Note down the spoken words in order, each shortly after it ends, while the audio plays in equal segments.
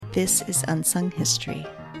This is Unsung History,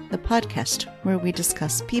 the podcast where we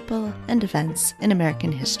discuss people and events in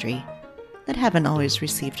American history that haven't always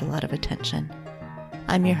received a lot of attention.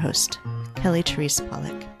 I'm your host, Kelly Therese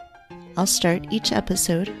Pollock. I'll start each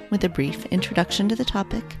episode with a brief introduction to the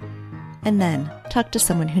topic, and then talk to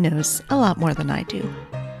someone who knows a lot more than I do.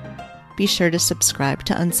 Be sure to subscribe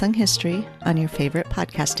to Unsung History on your favorite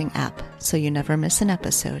podcasting app so you never miss an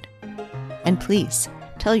episode. And please,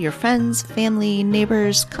 tell your friends, family,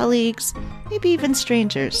 neighbors, colleagues, maybe even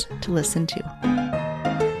strangers to listen to.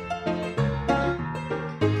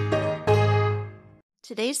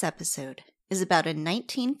 Today's episode is about a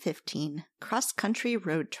 1915 cross-country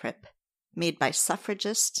road trip made by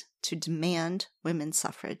suffragists to demand women's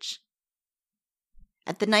suffrage.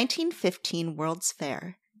 At the 1915 World's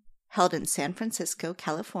Fair, held in San Francisco,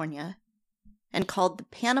 California, and called the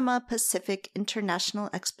Panama Pacific International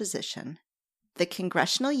Exposition, the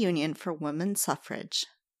Congressional Union for Women's Suffrage,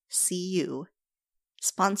 CU,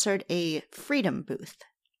 sponsored a Freedom Booth,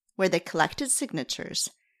 where they collected signatures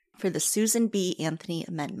for the Susan B. Anthony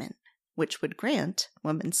Amendment, which would grant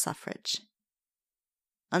women's suffrage.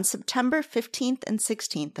 On September 15th and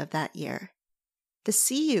 16th of that year, the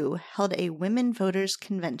CU held a Women Voters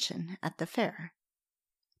Convention at the fair.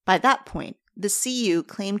 By that point, the CU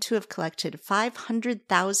claimed to have collected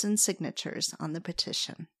 500,000 signatures on the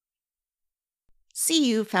petition.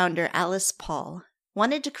 CU founder Alice Paul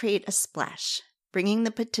wanted to create a splash, bringing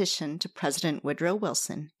the petition to President Woodrow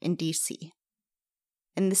Wilson in D.C.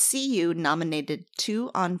 And the CU nominated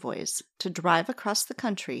 2 envoys to drive across the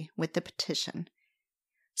country with the petition,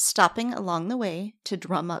 stopping along the way to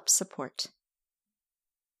drum up support.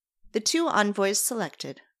 The 2 envoys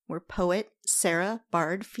selected were poet Sarah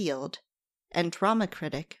Bard Field and drama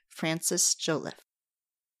critic Frances Joliffe.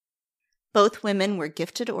 Both women were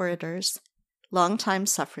gifted orators, longtime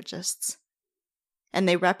suffragists, and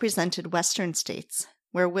they represented Western states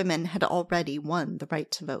where women had already won the right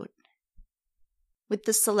to vote. With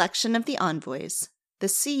the selection of the envoys, the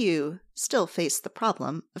CU still faced the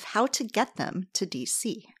problem of how to get them to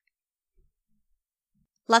D.C.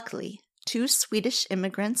 Luckily, 2 Swedish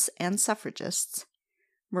immigrants and suffragists,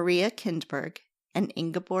 Maria Kindberg and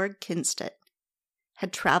Ingeborg Kindstedt,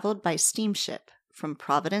 had traveled by steamship from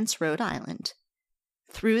Providence, Rhode Island,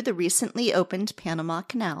 through the recently opened Panama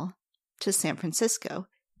Canal to San Francisco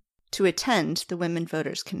to attend the Women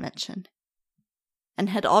Voters Convention, and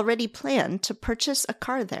had already planned to purchase a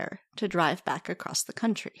car there to drive back across the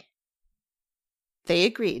country. They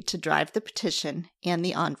agreed to drive the petition and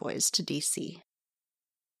the envoys to D.C.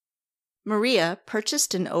 Maria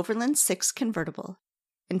purchased an Overland 6 convertible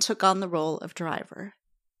and took on the role of driver.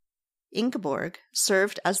 Ingeborg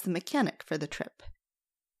served as the mechanic for the trip.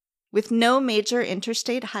 With no major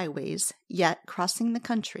interstate highways yet crossing the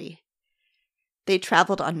country, they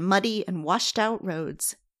traveled on muddy and washed-out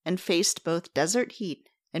roads and faced both desert heat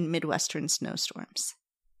and Midwestern snowstorms.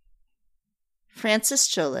 Frances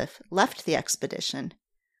Joliffe left the expedition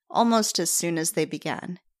almost as soon as they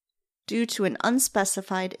began, due to an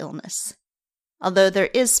unspecified illness, although there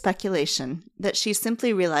is speculation that she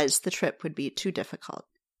simply realized the trip would be too difficult.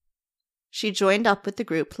 She joined up with the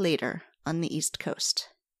group later on the East Coast.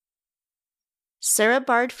 Sarah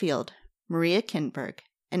Bard Field, Maria Kindberg,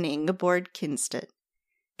 and Ingeborg Kindstedt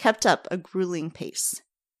kept up a grueling pace,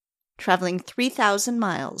 traveling 3,000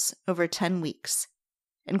 miles over 10 weeks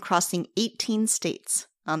and crossing 18 states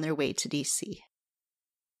on their way to D.C.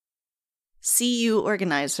 CU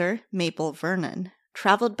organizer Mabel Vernon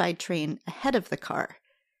traveled by train ahead of the car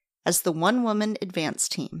as the one-woman advance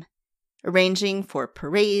team, arranging for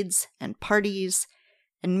parades and parties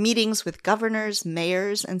and meetings with governors,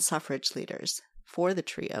 mayors, and suffrage leaders for the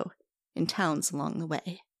trio in towns along the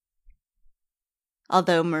way.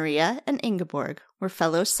 Although Maria and Ingeborg were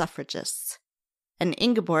fellow suffragists, and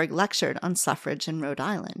Ingeborg lectured on suffrage in Rhode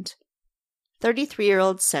Island,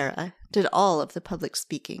 33-year-old Sarah did all of the public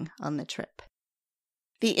speaking on the trip.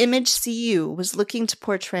 The image CU was looking to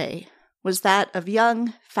portray was that of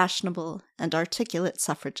young, fashionable, and articulate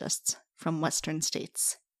suffragists from Western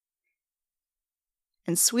states.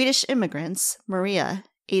 And Swedish immigrants, Maria,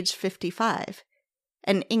 age 55,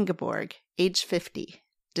 and Ingeborg, age 50,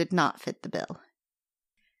 did not fit the bill.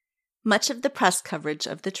 Much of the press coverage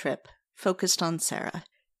of the trip focused on Sarah,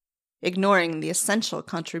 ignoring the essential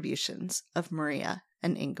contributions of Maria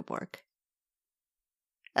and Ingeborg.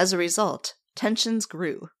 As a result, tensions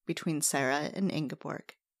grew between Sarah and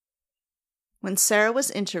Ingeborg. When Sarah was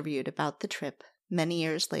interviewed about the trip many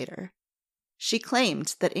years later, she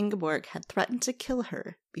claimed that Ingeborg had threatened to kill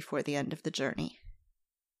her before the end of the journey.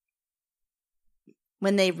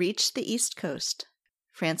 When they reached the East Coast,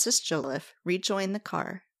 Frances Joliffe rejoined the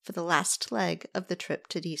car for the last leg of the trip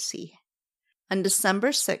to D.C. On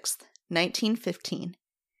December 6, 1915,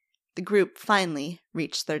 the group finally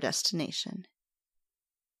reached their destination.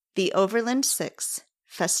 The Overland Six,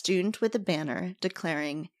 festooned with a banner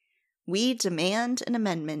declaring, "We demand an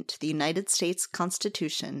amendment to the United States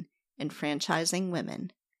Constitution enfranchising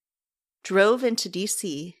women," drove into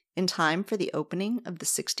D.C. in time for the opening of the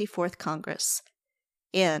 64th Congress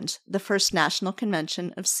and the first National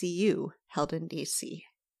Convention of CU held in D.C.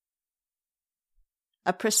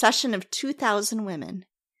 A procession of 2,000 women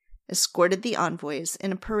escorted the envoys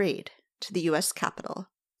in a parade to the U.S. Capitol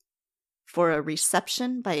for a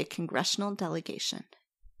reception by a congressional delegation.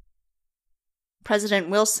 President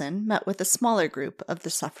Wilson met with a smaller group of the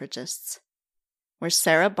suffragists, where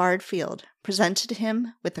Sarah Bard Field presented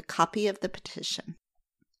him with a copy of the petition.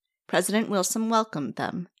 President Wilson welcomed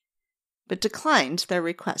them, but declined their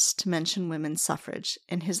request to mention women's suffrage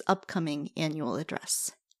in his upcoming annual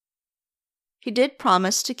address. He did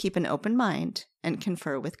promise to keep an open mind and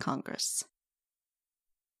confer with Congress.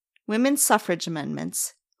 Women's suffrage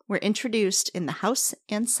amendments were introduced in the House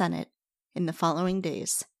and Senate in the following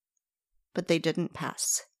days, but they didn't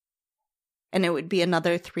pass, and it would be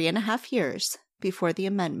another 3.5 years before the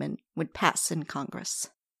amendment would pass in Congress.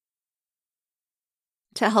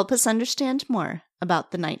 To help us understand more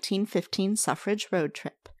about the 1915 suffrage road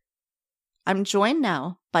trip, I'm joined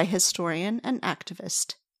now by historian and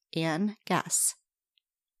activist Anne Gass,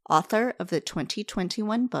 author of the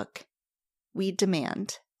 2021 book, We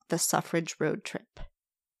Demand: The Suffrage Road Trip.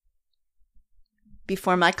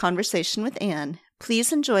 Before my conversation with Anne,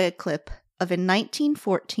 please enjoy a clip of a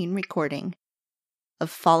 1914 recording of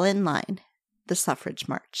Fall in Line, the Suffrage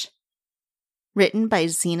March, written by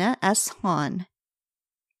Zena S. Hahn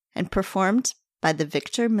and performed by the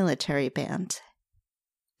Victor Military Band.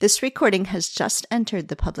 This recording has just entered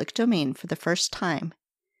the public domain for the first time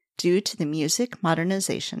due to the Music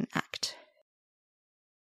Modernization Act.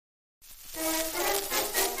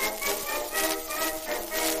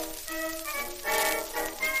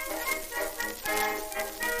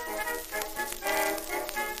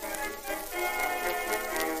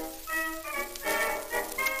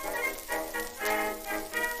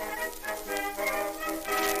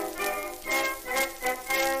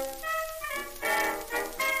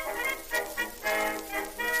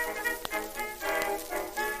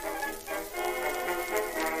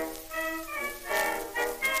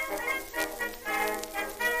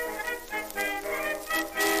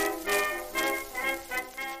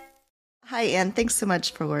 Hi, Anne. Thanks so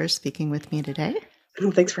much for speaking with me today. Well,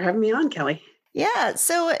 thanks for having me on, Kelly. Yeah.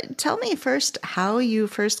 So tell me first how you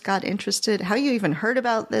first got interested, how you even heard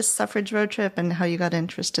about this suffrage road trip and how you got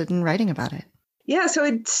interested in writing about it. Yeah. So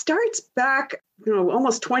it starts back,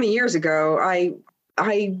 almost 20 years ago.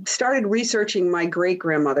 I started researching my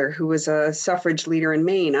great-grandmother, who was a suffrage leader in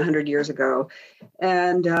Maine 100 years ago.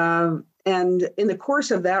 And in the course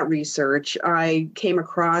of that research, I came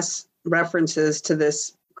across references to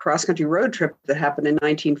this cross-country road trip that happened in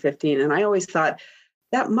 1915. And I always thought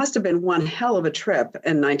that must have been one hell of a trip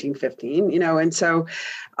in 1915, and so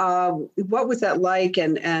what was that like?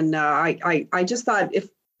 And I just thought it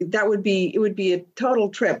would be a total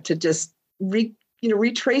trip to just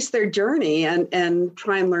retrace their journey and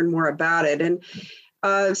try and learn more about it. And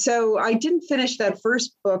so I didn't finish that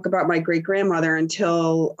first book about my great-grandmother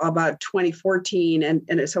until about 2014.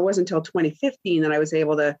 And so it wasn't until 2015 that I was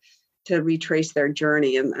able to retrace their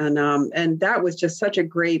journey. And that was just such a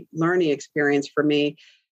great learning experience for me.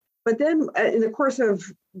 But then in the course of,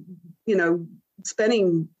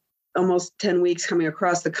 spending almost 10 weeks coming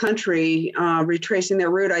across the country, retracing their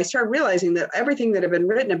route, I started realizing that everything that had been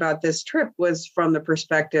written about this trip was from the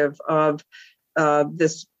perspective of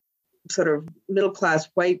this sort of middle-class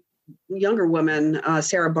white younger woman,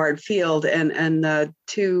 Sarah Bard Field, and the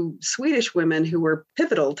two Swedish women who were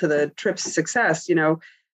pivotal to the trip's success,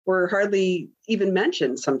 were hardly even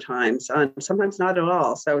mentioned sometimes not at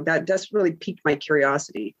all. So that just really piqued my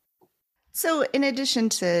curiosity. So in addition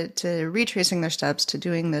to retracing their steps, to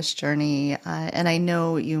doing this journey, and I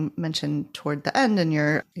know you mentioned toward the end in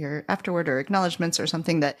your afterward or acknowledgments or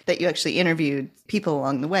something that you actually interviewed people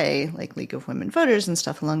along the way, like League of Women Voters and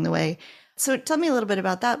stuff along the way. So tell me a little bit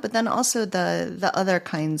about that, but then also the other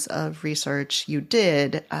kinds of research you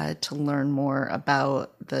did to learn more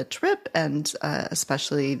about the trip and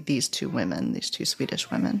especially these two Swedish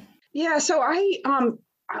women. Yeah, so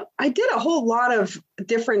I did a whole lot of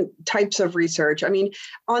different types of research. I mean,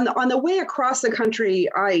 on the way across the country,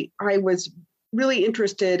 I was really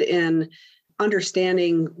interested in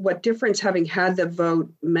understanding what difference having had the vote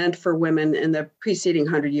meant for women in the preceding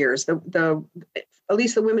 100 years. At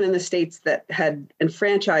least the women in the states that had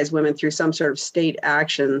enfranchised women through some sort of state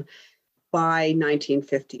action by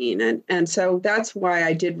 1915. And so that's why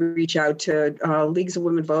I did reach out to leagues of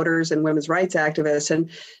women voters and women's rights activists. And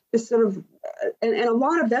this sort of, and a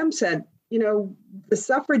lot of them said, the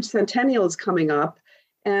suffrage centennial is coming up.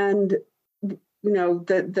 And,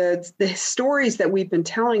 the stories that we've been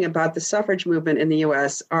telling about the suffrage movement in the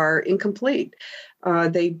U.S. are incomplete.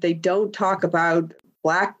 They don't talk about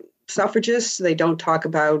Black suffragists. They don't talk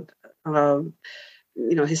about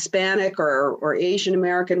Hispanic or Asian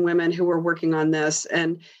American women who were working on this,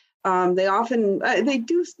 and they often they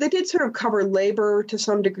did sort of cover labor to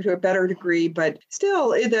some degree, to a better degree, but still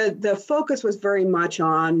the focus was very much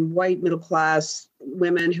on white middle class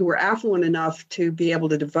women who were affluent enough to be able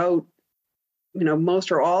to devote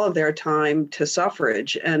most or all of their time to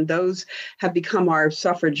suffrage, and those have become our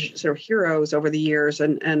suffrage sort of heroes over the years,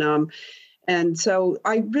 and so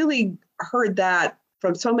I really heard that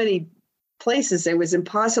from so many places. It was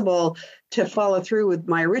impossible to follow through with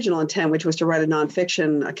my original intent, which was to write a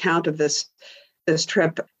nonfiction account of this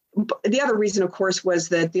trip. The other reason, of course, was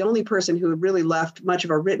that the only person who had really left much of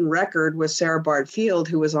a written record was Sarah Bard Field,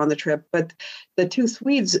 who was on the trip. But the two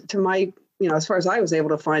Swedes, to my, as far as I was able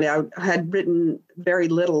to find out, had written very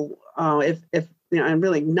little, and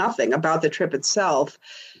really nothing about the trip itself.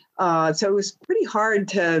 So it was pretty hard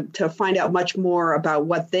to find out much more about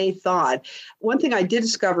what they thought. One thing I did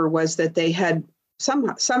discover was that they had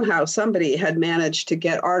somehow somebody had managed to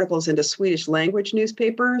get articles into Swedish language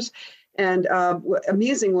newspapers. And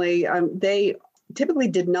amusingly, they typically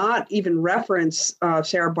did not even reference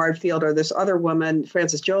Sarah Bard Field or this other woman,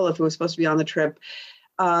 Frances Joliffe, who was supposed to be on the trip.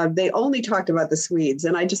 They only talked about the Swedes,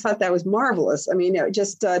 and I just thought that was marvelous. I mean,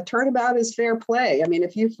 just turnabout is fair play. I mean,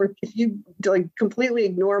 if you like completely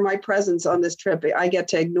ignore my presence on this trip, I get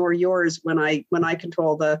to ignore yours when I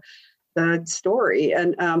control the story,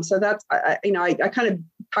 and so that's I kind of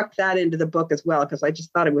tucked that into the book as well because I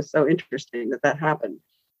just thought it was so interesting that happened.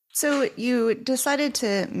 So you decided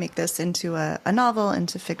to make this into a novel,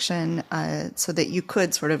 into fiction, so that you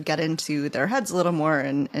could sort of get into their heads a little more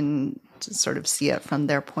and to sort of see it from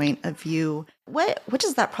their point of view. What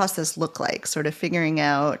does that process look like? Sort of figuring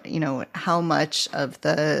out, how much of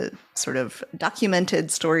the sort of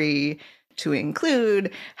documented story to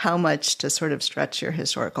include, how much to sort of stretch your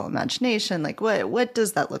historical imagination. Like what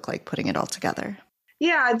does that look like, putting it all together?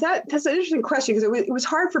 Yeah, that's an interesting question because it was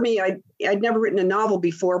hard for me. I'd never written a novel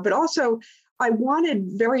before, but also I wanted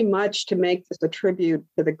very much to make this a tribute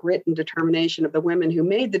to the grit and determination of the women who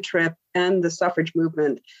made the trip and the suffrage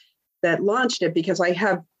movement that launched it, because I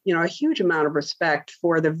have, a huge amount of respect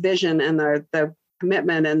for the vision and the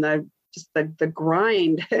commitment and the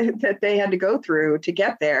grind that they had to go through to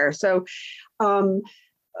get there. So,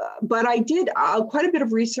 but I did quite a bit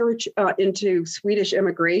of research into Swedish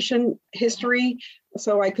immigration history,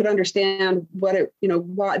 so I could understand why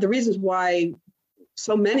the reasons why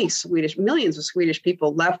so many millions of Swedish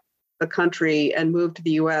people left the country and moved to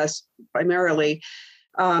the U.S. primarily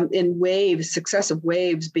in successive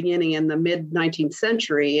waves, beginning in the mid 19th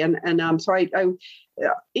century, and so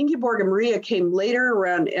Ingeborg and Maria came later,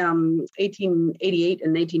 around 1888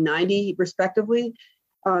 and 1890, respectively.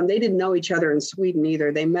 They didn't know each other in Sweden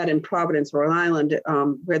either. They met in Providence, Rhode Island,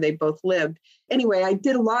 where they both lived. Anyway, I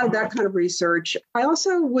did a lot of that kind of research. I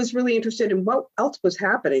also was really interested in what else was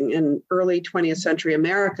happening in early 20th century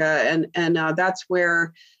America, and that's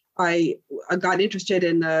where I got interested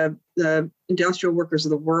in the industrial workers of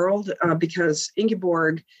the world, because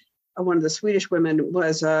Ingeborg, one of the Swedish women,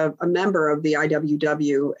 was a member of the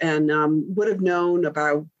IWW and would have known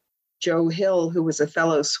about Joe Hill, who was a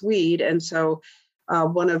fellow Swede. And so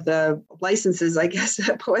one of the licenses, I guess,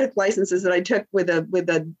 poetic licenses that I took with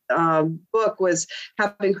a book was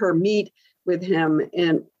having her meet with him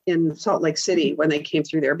in Salt Lake City when they came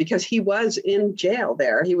through there, because he was in jail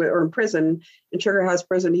there. Or in prison, in Sugar House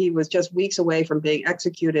Prison. He was just weeks away from being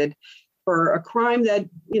executed for a crime that,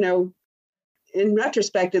 in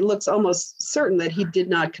retrospect, it looks almost certain that he did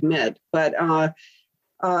not commit. But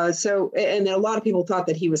so, and a lot of people thought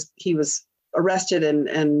that he was arrested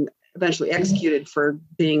and eventually executed for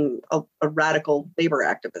being a radical labor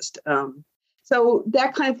activist. So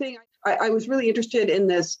that kind of thing, I was really interested in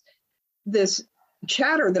this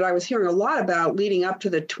chatter that I was hearing a lot about leading up to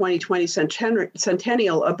the 2020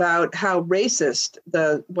 centennial about how racist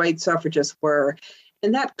the white suffragists were.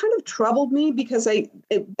 And that kind of troubled me because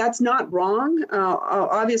that's not wrong.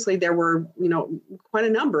 Obviously, there were, quite a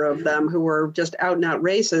number of them who were just out and out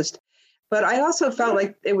racist. But I also felt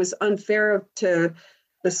like it was unfair to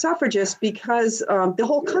the suffragists because the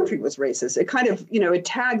whole country was racist. It kind of, it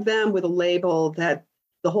tagged them with a label that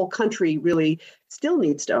the whole country really still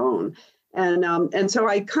needs to own. And so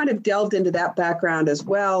I kind of delved into that background as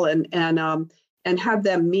well, and have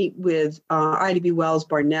them meet with Ida B. Wells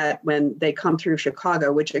Barnett when they come through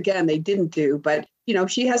Chicago, which again they didn't do, but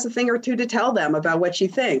she has a thing or two to tell them about what she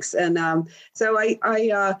thinks. And so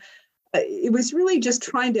it was really just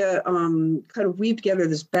trying to kind of weave together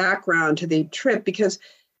this background to the trip, because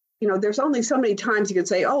there's only so many times you can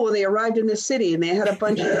say, oh, well, they arrived in this city and they had a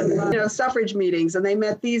bunch of suffrage meetings and they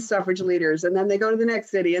met these suffrage leaders, and then they go to the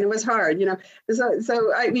next city and it was hard,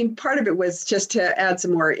 So, I mean, part of it was just to add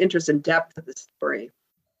some more interest and depth to the story.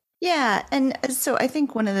 Yeah. And so I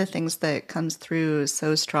think one of the things that comes through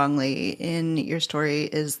so strongly in your story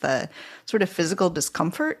is the sort of physical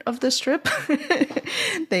discomfort of this trip.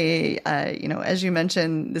 They, as you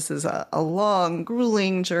mentioned, this is a long,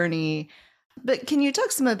 grueling journey. But can you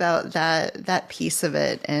talk some about that piece of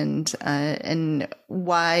it and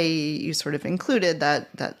why you sort of included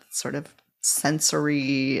that sort of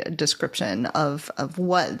sensory description of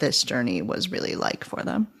what this journey was really like for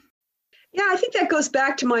them? Yeah, I think that goes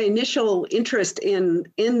back to my initial interest in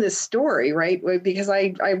this story, right? Because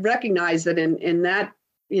I recognize that in that,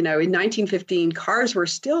 in 1915, cars were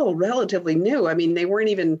still relatively new. I mean, they weren't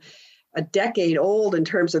even a decade old in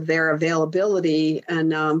terms of their availability.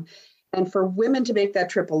 And for women to make that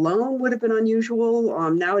trip alone would have been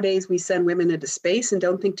unusual. Nowadays, we send women into space and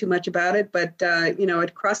don't think too much about it. But, a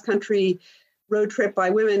cross-country road trip by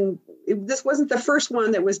women, this wasn't the first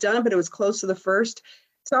one that was done, but it was close to the first.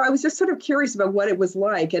 So I was just sort of curious about what it was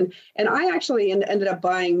like. And I actually ended up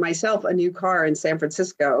buying myself a new car in San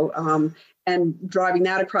Francisco and driving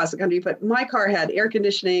that across the country. But my car had air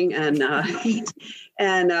conditioning and heat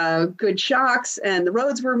and good shocks, and the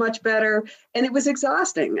roads were much better. And it was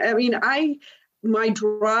exhausting. I mean, my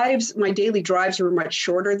daily drives were much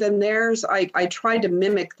shorter than theirs. I tried to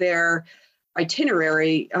mimic their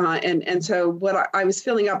itinerary. And so what I was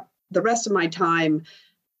filling up the rest of my time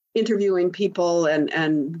interviewing people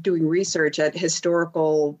and doing research at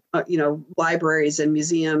historical, libraries and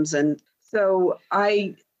museums. And so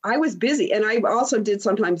I was busy, and I also did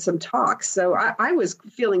sometimes some talks. So I was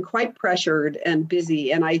feeling quite pressured and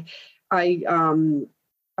busy. And I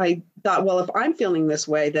thought, well, if I'm feeling this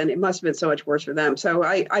way, then it must have been so much worse for them. So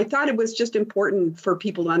I thought it was just important for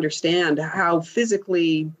people to understand how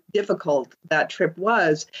physically difficult that trip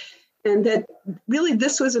was. And that really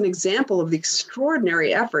this was an example of the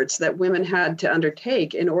extraordinary efforts that women had to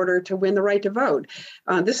undertake in order to win the right to vote.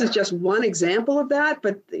 This is just one example of that,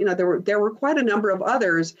 but there were quite a number of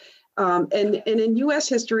others. And in U.S.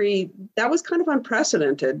 history, that was kind of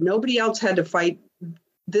unprecedented. Nobody else had to fight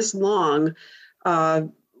this long.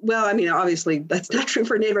 Well, I mean, obviously that's not true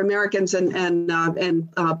for Native Americans and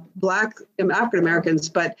Black African Americans,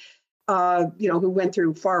 but who went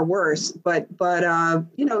through far worse. But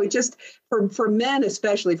it just for men,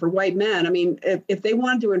 especially for white men, I mean, if they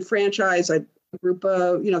wanted to enfranchise a group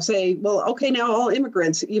of, say, well, okay, now all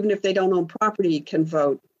immigrants, even if they don't own property, can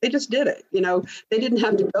vote. They just did it. They didn't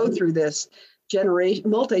have to go through this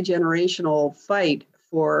multi-generational fight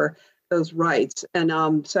for those rights.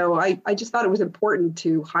 And so I just thought it was important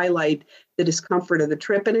to highlight the discomfort of the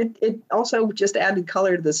trip. And it also just added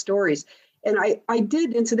color to the stories. And I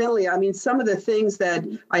did, incidentally, I mean, some of the things that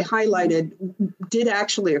I highlighted did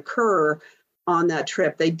actually occur on that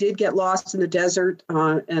trip. They did get lost in the desert,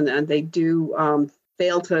 and they do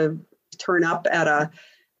fail to turn up at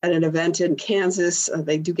an event in Kansas.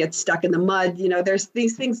 They do get stuck in the mud.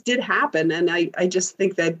 These things did happen. And I just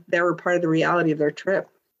think that they were part of the reality of their trip.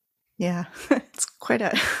 Yeah, it's quite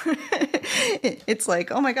it's like,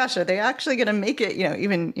 oh my gosh, are they actually going to make it?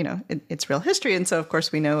 It's real history. And so, of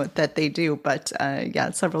course, we know that they do. But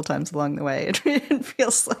several times along the way, it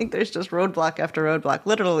feels like there's just roadblock after roadblock,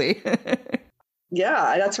 literally.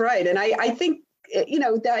 Yeah, that's right. And I think,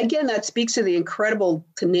 that speaks to the incredible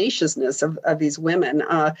tenaciousness of these women.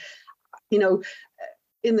 In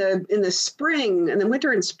the spring, in the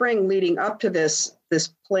winter and spring leading up to this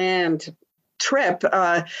planned trip,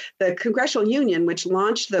 the Congressional Union, which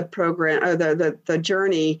launched the program, or the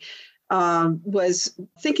journey, was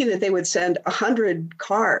thinking that they would send 100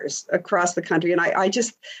 cars across the country. And I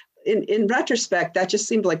just, in retrospect, that just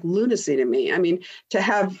seemed like lunacy to me. I mean, to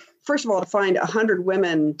have, first of all, to find 100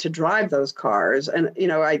 women to drive those cars, and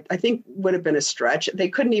I think would have been a stretch. They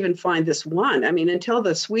couldn't even find this one. I mean, until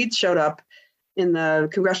the Swedes showed up in the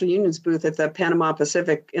Congressional Union's booth at the Panama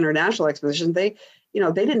Pacific International Exposition, they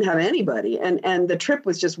didn't have anybody, and the trip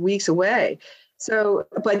was just weeks away. So,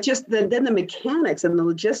 but just then the mechanics and the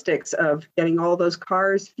logistics of getting all those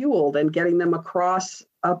cars fueled and getting them across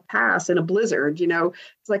a pass in a blizzard,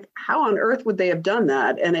 it's like, how on earth would they have done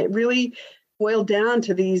that? And it really boiled down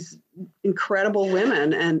to these incredible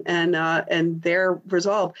women and their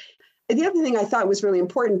resolve. And the other thing I thought was really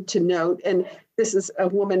important to note, and this is a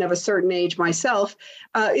woman of a certain age myself,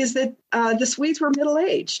 is that the Swedes were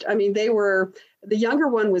middle-aged. I mean, the younger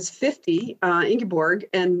one was 50, Ingeborg,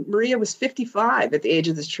 and Maria was 55 at the age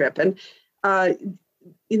of this trip. And,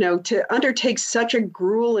 to undertake such a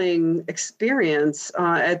grueling experience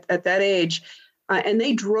at that age, and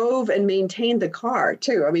they drove and maintained the car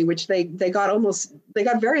too. I mean, which they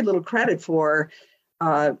got very little credit for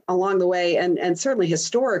along the way, and certainly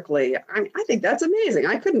historically. I think that's amazing.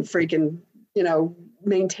 I couldn't freaking,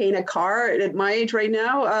 maintain a car at my age right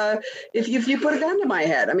now. If you put a gun to my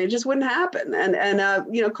head, I mean, it just wouldn't happen.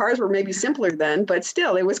 And cars were maybe simpler then, but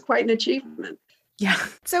still, it was quite an achievement. Yeah.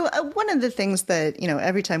 So one of the things that,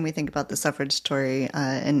 every time we think about the suffrage story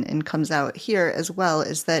and comes out here as well,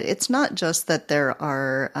 is that it's not just that there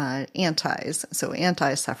are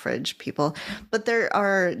anti-suffrage people, but there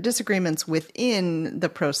are disagreements within the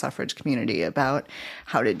pro-suffrage community about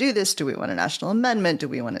how to do this. Do we want a national amendment? Do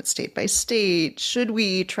we want it state by state? Should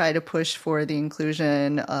we try to push for the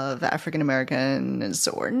inclusion of African Americans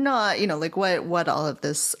or not? What all of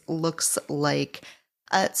this looks like.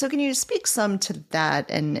 So can you speak some to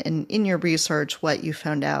that and in your research, what you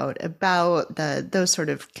found out about those sort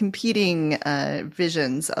of competing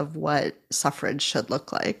visions of what suffrage should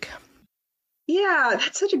look like? Yeah,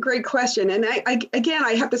 that's such a great question. And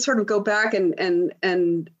I have to sort of go back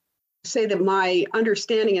and say that my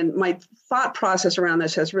understanding and my thought process around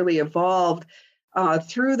this has really evolved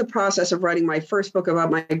through the process of writing my first book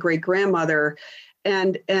about my great-grandmother.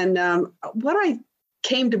 And what I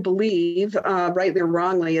came to believe, rightly or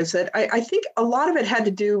wrongly, is that I think a lot of it had to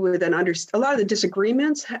do with a lot of the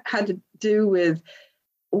disagreements had to do with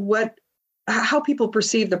how people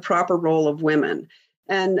perceive the proper role of women.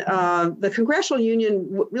 And the Congressional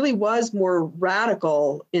Union really was more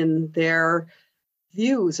radical in their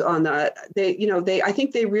views on that. I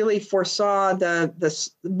think they really foresaw the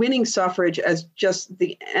winning suffrage as just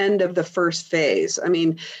the end of the first phase. I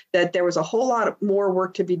mean, that there was a whole lot more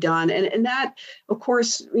work to be done. And that, of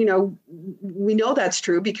course, we know that's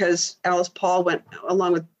true because Alice Paul went,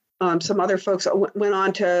 along with some other folks, went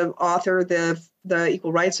on to author the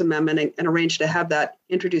Equal Rights Amendment and arranged to have that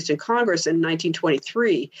introduced in Congress in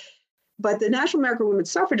 1923. But the National American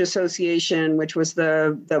Women's Suffrage Association, which was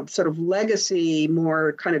the sort of legacy,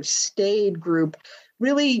 more kind of staid group,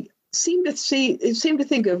 really seemed to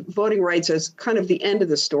think of voting rights as kind of the end of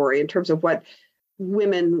the story in terms of what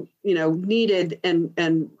women, needed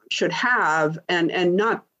and should have, and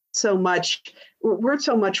not so much, weren't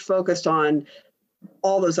so much focused on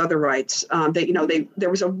all those other rights.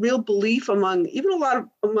 There was a real belief among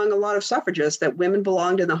a lot of suffragists that women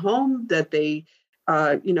belonged in the home, that they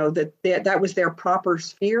that was their proper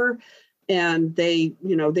sphere, and they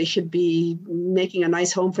should be making a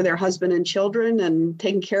nice home for their husband and children and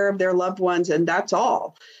taking care of their loved ones, and that's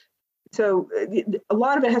all. So a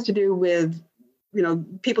lot of it has to do with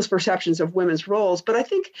people's perceptions of women's roles. But I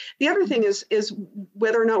think the other thing is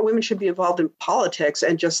whether or not women should be involved in politics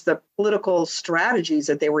and just the political strategies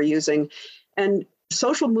that they were using, and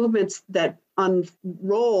social movements that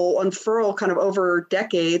unfurl kind of over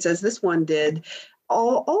decades, as this one did,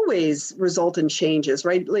 always result in changes,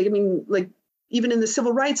 right? Like even in the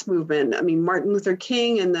civil rights movement, I mean, Martin Luther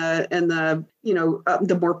King and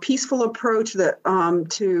the more peaceful approach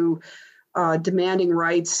to demanding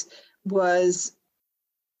rights was,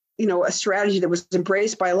 a strategy that was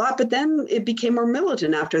embraced by a lot, but then it became more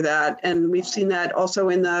militant after that. And we've seen that also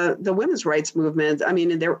in the women's rights movement. I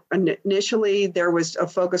mean, initially there was a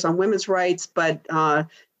focus on women's rights, but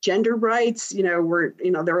gender rights, there were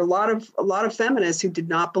a lot of feminists who did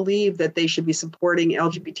not believe that they should be supporting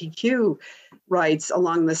LGBTQ rights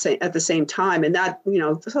at the same time. And that,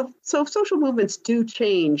 so social movements do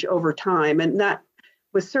change over time. And that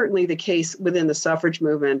was certainly the case within the suffrage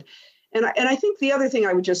movement. And I think the other thing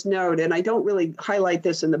I would just note, and I don't really highlight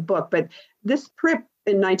this in the book, but this trip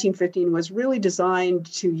in 1915 was really designed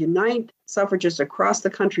to unite suffragists across the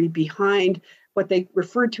country behind what they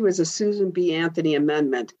referred to as a Susan B. Anthony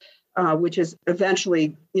Amendment, which is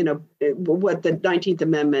eventually, what the 19th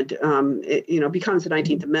Amendment, becomes the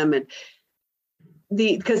 19th Amendment.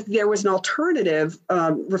 Because there was an alternative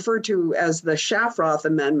referred to as the Shafroth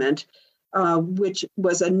Amendment, which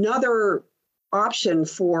was another option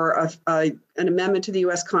for an amendment to the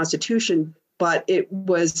U.S. Constitution, but it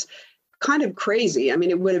was kind of crazy. I mean,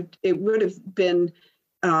 it would have been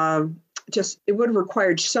it would have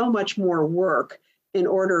required so much more work in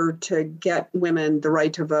order to get women the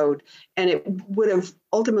right to vote. And it would have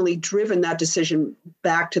ultimately driven that decision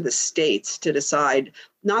back to the states to decide,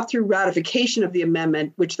 not through ratification of the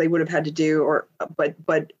amendment, which they would have had to do,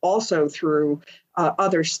 but also through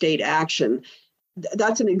other state action.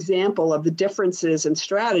 That's an example of the differences in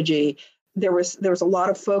strategy. There was a lot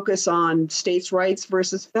of focus on states' rights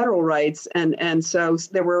versus federal rights. And so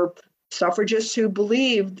there were suffragists who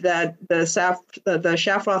believed that the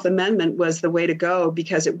Shafroth Amendment was the way to go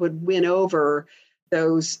because it would win over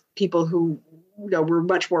those people who were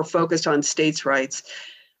much more focused on states' rights.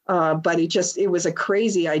 But it was a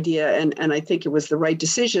crazy idea. And I think it was the right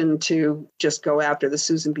decision to just go after the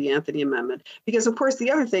Susan B. Anthony Amendment. Because, of course,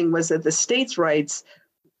 the other thing was that the states' rights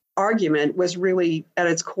argument was really at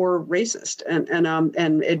its core racist. And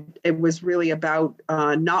it was really about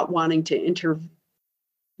not wanting to interfere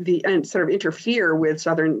with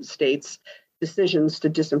Southern states' decisions to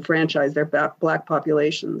disenfranchise their Black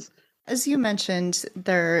populations. As you mentioned,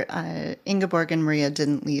 Ingeborg and Maria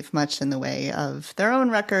didn't leave much in the way of their own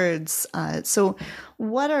records. So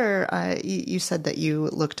what you said that you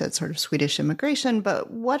looked at sort of Swedish immigration, but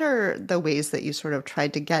what are the ways that you sort of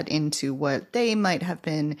tried to get into what they might have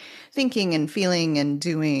been thinking and feeling and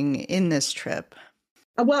doing in this trip?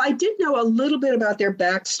 Well, I did know a little bit about their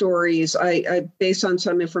backstories. I based on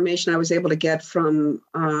some information I was able to get from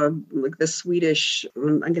the Swedish,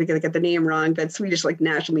 I'm going to get the name wrong, but Swedish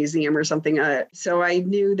National Museum or something. So I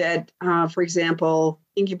knew that, for example,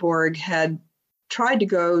 Ingeborg had tried to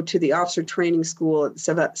go to the officer training school at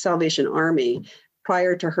the Salvation Army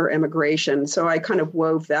prior to her emigration. So I kind of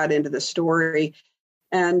wove that into the story.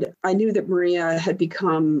 And I knew that Maria had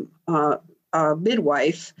become a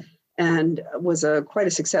midwife and was quite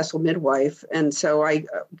a successful midwife. And so I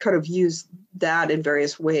kind of used that in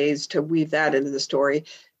various ways to weave that into the story.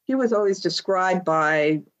 He was always described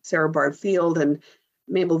by Sarah Bard Field and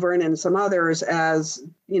Mabel Vernon and some others as,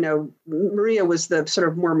 Maria was the sort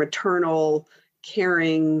of more maternal,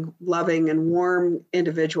 caring, loving, and warm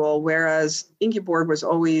individual, whereas Ingeborg was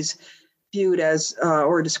always viewed as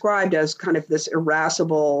or described as kind of this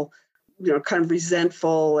irascible, kind of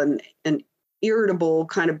resentful and irritable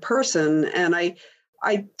kind of person. And I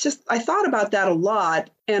thought about that a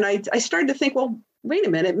lot. And I started to think, well, wait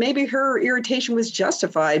a minute, maybe her irritation was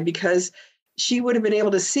justified because she would have been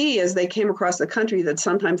able to see as they came across the country that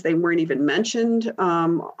sometimes they weren't even mentioned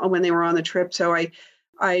when they were on the trip. So I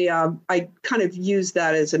kind of used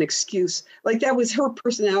that as an excuse. That was her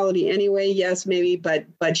personality anyway. Yes, maybe,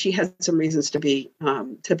 but she had some reasons to be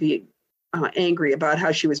angry about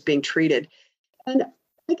how she was being treated. And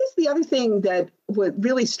I guess the other thing that what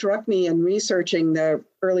really struck me in researching the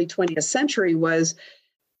early 20th century was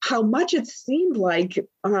how much it seemed like,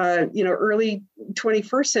 early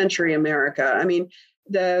 21st century America. I mean,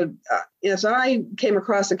 as I came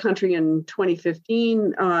across the country in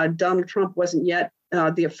 2015, Donald Trump wasn't yet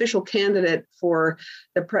the official candidate for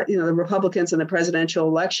the Republicans in the presidential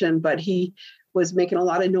election, but he was making a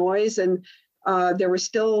lot of noise. And there was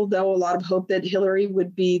still, though, a lot of hope that Hillary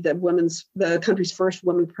would be the country's first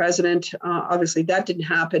woman president. Obviously, that didn't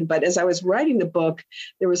happen. But as I was writing the book,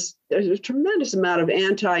 there's a tremendous amount of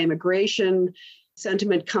anti-immigration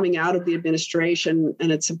sentiment coming out of the administration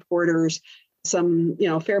and its supporters. Some,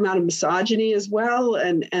 a fair amount of misogyny as well,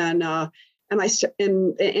 and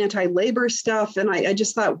anti-labor stuff. And I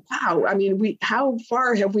just thought, wow, I mean, how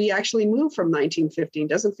far have we actually moved from 1915?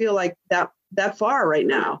 Doesn't feel like that far right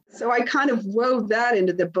now. So I kind of wove that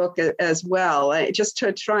into the book as well, just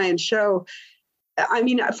to try and show, I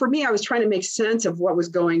mean, for me, I was trying to make sense of what was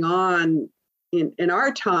going on in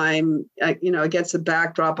our time, against the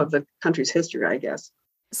backdrop of the country's history, I guess.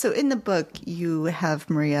 So in the book, you have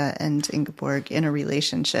Maria and Ingeborg in a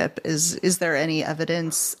relationship. Is there any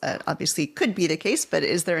evidence, obviously could be the case, but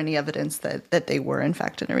is there any evidence that they were in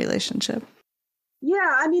fact in a relationship?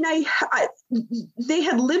 Yeah, I mean, they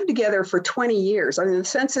had lived together for 20 years. I mean, the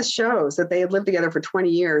census shows that they had lived together for 20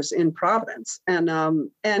 years in Providence. And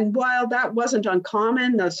while that wasn't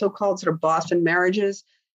uncommon, the so-called sort of Boston marriages,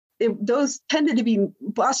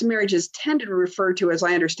 Boston marriages tended to refer to, as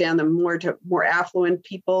I understand them, more affluent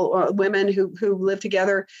people, women who live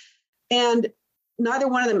together. And neither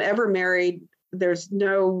one of them ever married. There's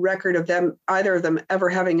no record of either of them ever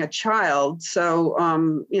having a child. So,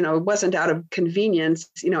 it wasn't out of convenience,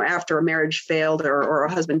 after a marriage failed or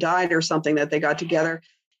a husband died or something that they got together.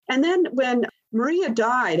 And then when Maria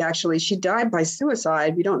died, actually, she died by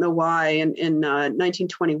suicide. We don't know why in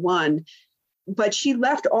 1921. But she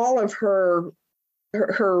left all of her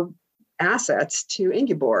assets to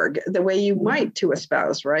Ingeborg the way you might to a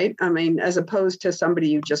spouse, right? I mean, as opposed to somebody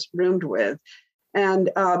you just roomed with. And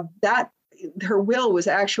that her will was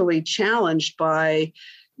actually challenged by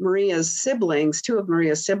Maria's siblings, two of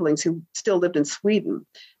Maria's siblings who still lived in Sweden.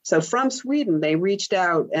 So from Sweden, they reached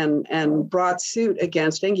out and brought suit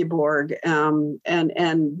against Ingeborg and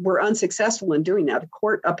were unsuccessful in doing that. The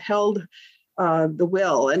court upheld the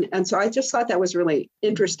will. And so I just thought that was really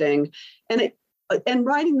interesting. And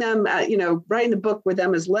writing them, writing the book with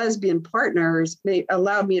them as lesbian partners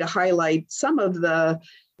allowed me to highlight some of the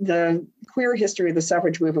queer history of the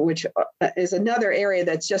suffrage movement, which is another area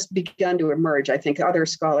that's just begun to emerge. I think other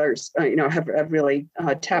scholars, have really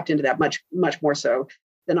tapped into that much more so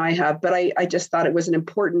than I have. But I just thought it was an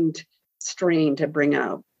important strain to bring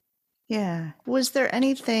out. Yeah. Was there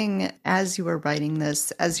anything as you were writing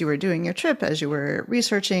this, as you were doing your trip, as you were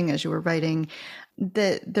researching, as you were writing,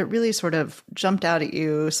 that really sort of jumped out at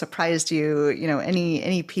you, surprised you,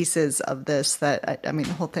 any pieces of this that, I mean,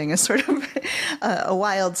 the whole thing is sort of a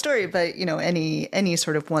wild story, but, any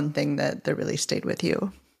sort of one thing that really stayed with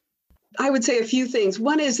you? I would say a few things.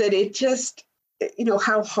 One is that it just,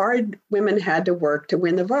 how hard women had to work to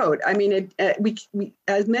win the vote. I mean, we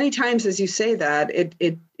as many times as you say that,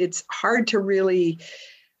 it's hard to really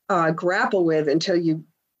grapple with until you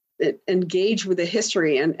engage with the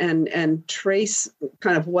history and trace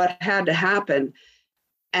kind of what had to happen.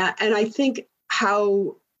 And I think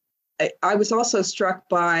how I was also struck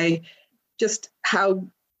by just how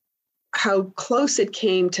close it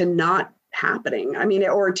came to not happening. I mean,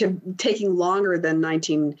 or to taking longer than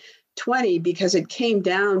 1920, because it came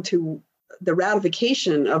down to the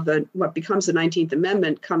ratification of what becomes the 19th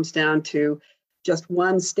Amendment comes down to just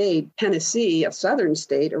one state, Tennessee, a southern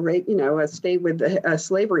state, a state with a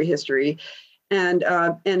slavery history, and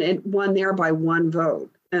it won there by one vote.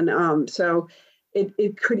 And so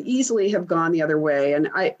it could easily have gone the other way. And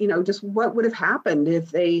just what would have happened if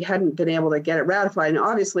they hadn't been able to get it ratified? And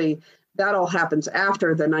obviously that all happens after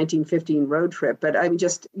the 1915 road trip. But I'm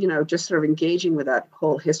just sort of engaging with that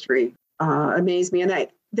whole history amazed me. And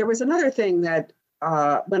there was another thing that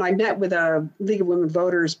when I met with a League of Women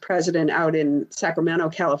Voters president out in Sacramento,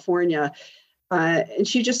 California, and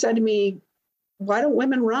she just said to me, "Why don't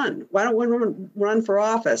women run? Why don't women run for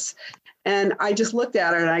office?" And I just looked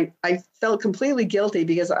at her and I felt completely guilty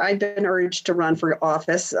because I'd been urged to run for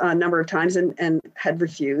office a number of times and had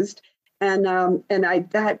refused. And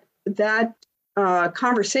that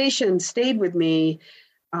conversation stayed with me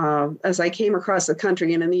as I came across the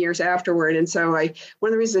country and in the years afterward. And so one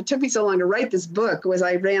of the reasons it took me so long to write this book was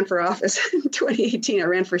I ran for office in 2018. I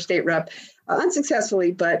ran for state rep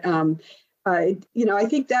unsuccessfully, but I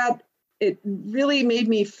think that it really made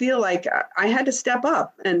me feel like I had to step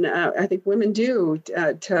up. And I think women do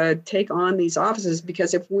to take on these offices,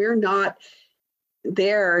 because if we're not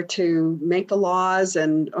there to make the laws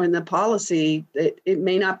and the policy, it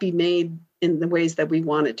may not be made in the ways that we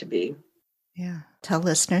want it to be. Yeah. Tell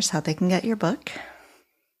listeners how they can get your book.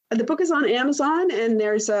 The book is on Amazon, and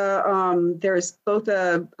there's both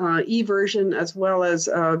a e-version as well as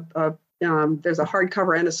there's a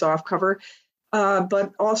hardcover and a soft cover.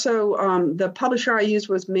 But also the publisher I used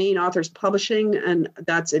was Maine Authors Publishing, and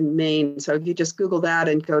that's in Maine. So if you just Google that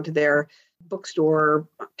and go to their bookstore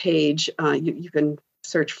page, you can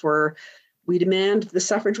search for "We Demand the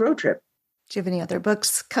Suffrage Road Trip." Do you have any other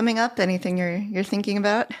books coming up? Anything you're thinking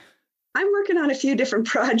about? I'm working on a few different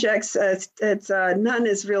projects. It's none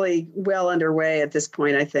is really well underway at this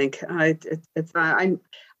point. I think I'm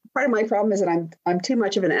part of my problem is that I'm too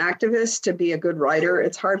much of an activist to be a good writer.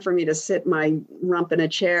 It's hard for me to sit my rump in a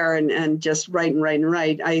chair and just write and write and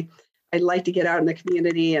write. I like to get out in the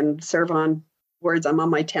community and serve on boards. I'm on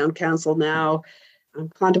my town council now. I'm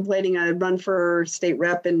contemplating a run for state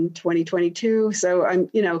rep in 2022. So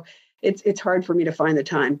it's hard for me to find the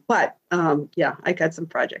time. But I got some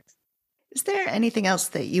projects. Is there anything else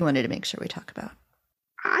that you wanted to make sure we talk about?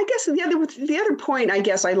 I guess the other point I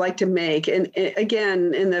guess I'd like to make, and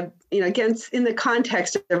again in the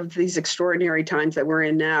context of these extraordinary times that we're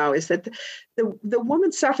in now, is that the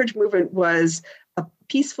women's suffrage movement was a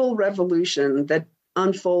peaceful revolution that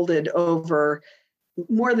unfolded over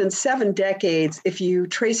more than 7 decades. If you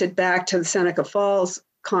trace it back to the Seneca Falls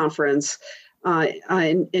Conference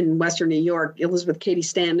in Western New York, Elizabeth Cady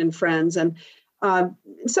Stanton and friends, and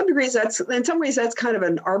in some ways that's kind of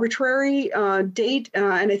an arbitrary date,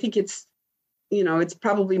 and I think it's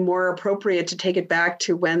probably more appropriate to take it back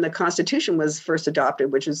to when the Constitution was first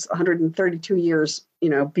adopted, which is 132 years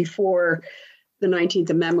before the 19th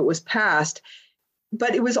Amendment was passed.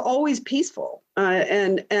 But it was always peaceful,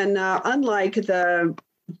 and unlike the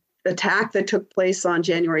attack that took place on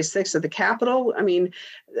January 6th at the Capitol. I mean,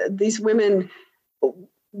 these women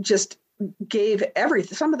just gave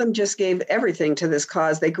everything. Some of them just gave everything to this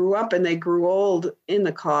cause. They grew up and they grew old in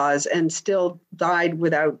the cause and still died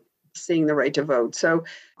without seeing the right to vote. So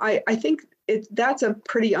I think that's a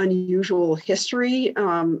pretty unusual history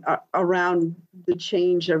around the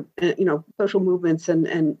change of, social movements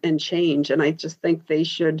and change. And I just think they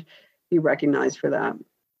should be recognized for that.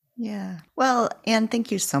 Yeah. Well, Anne,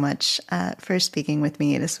 thank you so much for speaking with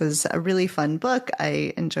me. This was a really fun book.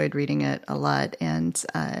 I enjoyed reading it a lot, and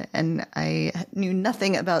I knew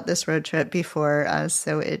nothing about this road trip before,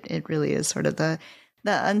 so it really is sort of the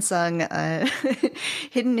unsung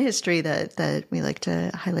hidden history that we like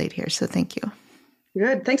to highlight here. So thank you.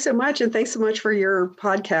 Good. Thanks so much. And thanks so much for your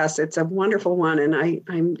podcast. It's a wonderful one, and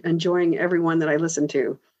I'm enjoying every one that I listen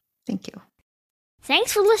to. Thank you.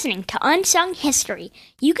 Thanks for listening to Unsung History.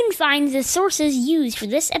 You can find the sources used for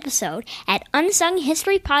this episode at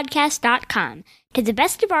unsunghistorypodcast.com. To the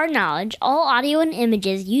best of our knowledge, all audio and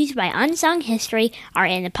images used by Unsung History are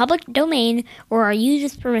in the public domain or are used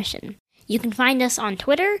with permission. You can find us on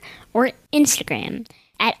Twitter or Instagram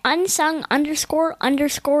at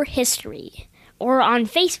unsung__history or on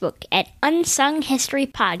Facebook at Unsung History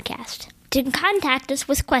Podcast. To contact us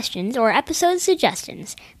with questions or episode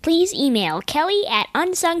suggestions, please email Kelly at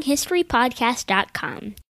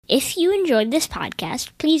unsunghistorypodcast.com. If you enjoyed this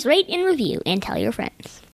podcast, please rate and review and tell your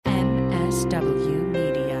friends. MSW